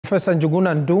Profesa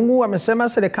Njuguna Ndung'u amesema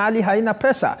serikali haina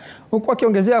pesa, huku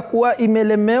akiongezea kuwa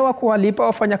imelemewa kuwalipa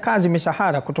wafanyakazi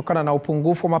mishahara kutokana na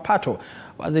upungufu wa mapato.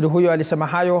 Waziri huyo alisema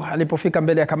hayo alipofika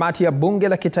mbele ya kamati ya bunge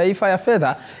la kitaifa ya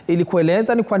fedha ili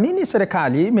kueleza ni kwa nini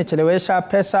serikali imechelewesha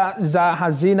pesa za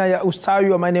hazina ya ustawi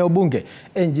wa maeneo bunge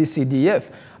NGCDF.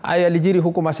 Haya yalijiri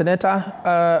huku maseneta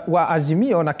wa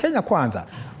Azimio na Kenya Kwanza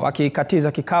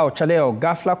wakikatiza kikao cha leo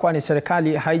ghafla kwani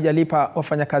serikali haijalipa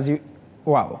wafanyakazi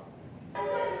wao.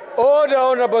 Order,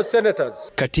 honorable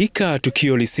senators. Katika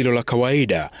tukio lisilo la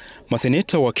kawaida,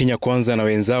 maseneta wa Kenya Kwanza na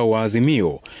wenzao wa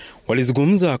Azimio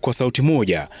walizungumza kwa sauti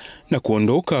moja na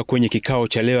kuondoka kwenye kikao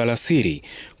cha leo alasiri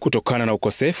kutokana na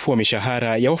ukosefu wa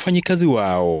mishahara ya wafanyikazi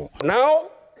wao. Now,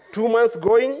 2 months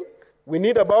going, we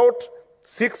need about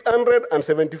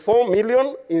 674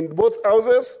 million in both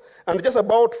houses and just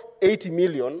about 80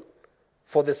 million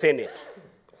for the Senate.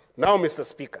 Now, Mr.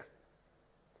 Speaker,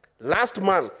 last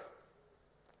month,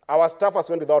 our staffers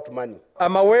went without money.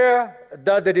 I'm aware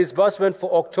that the disbursement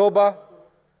for October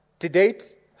to date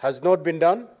has not been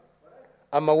done.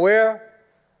 I'm aware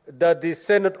that the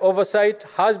Senate oversight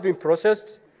has been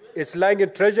processed. It's lying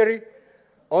in Treasury.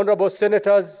 Honorable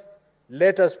Senators,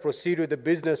 let us proceed with the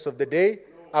business of the day.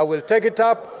 I will take it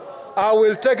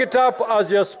up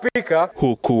as your speaker.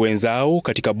 Huku wenzao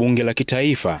katika bunge la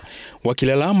kitaifa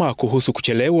wakilalama kuhusu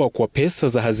kuchelewa kwa pesa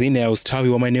za hazina ya ustawi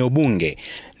wa maeneo bunge,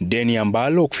 deni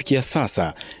ambalo kufikia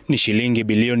sasa ni shilingi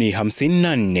bilioni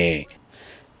 54.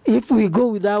 If we go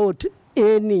without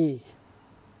any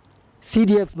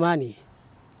CDF money,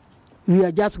 we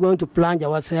are just going to plunge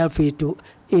ourselves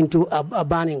into a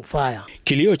burning fire.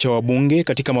 Kilio cha wabunge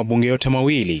katika mabunge yote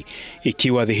mawili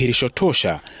ikiwa dhihirisho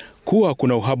tosha kuwa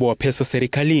kuna uhaba wa pesa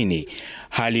serikalini,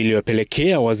 hali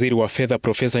iliyopelekea waziri wa fedha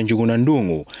Profesa Njuguna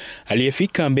Ndung'u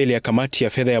aliyefika mbele ya kamati ya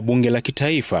fedha ya bunge la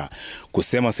kitaifa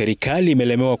kusema serikali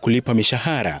imelemewa kulipa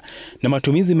mishahara na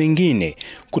matumizi mengine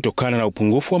kutokana na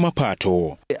upungufu wa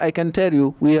mapato. I can tell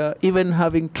you we are even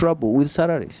having trouble with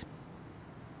salaries.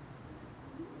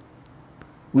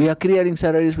 We are clearing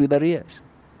salaries with arrears.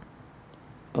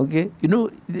 Okay, you know,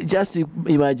 just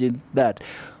imagine that.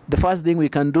 The first thing we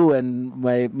can do, and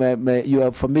you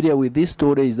are familiar with this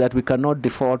story, is that we cannot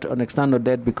default on external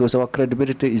debt because our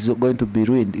credibility is going to be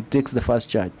ruined. It takes the first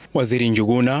charge. Waziri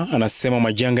Njuguna anasema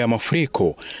majanga ya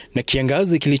mafuriko na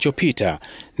kiangazi kilichopita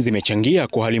zimechangia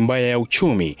kwa hali mbaya ya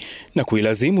uchumi na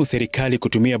kuilazimu serikali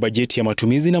kutumia bajeti ya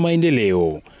matumizi na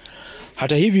maendeleo.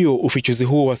 Hata hivyo, ufichuzi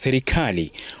huo wa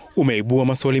serikali umeibua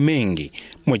maswali mengi,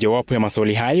 mojawapo ya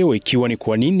maswali hayo ikiwa ni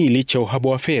kwa nini licha uhaba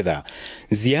wa fedha,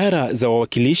 ziara za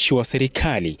wawakilishi wa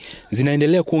serikali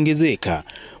zinaendelea kuongezeka,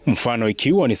 mfano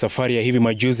ikiwa ni safari ya hivi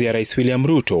majuzi ya Rais William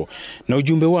Ruto na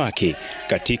ujumbe wake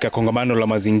katika kongamano la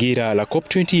mazingira la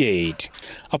COP28.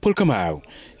 Apol Kamau,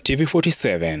 TV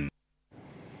 47.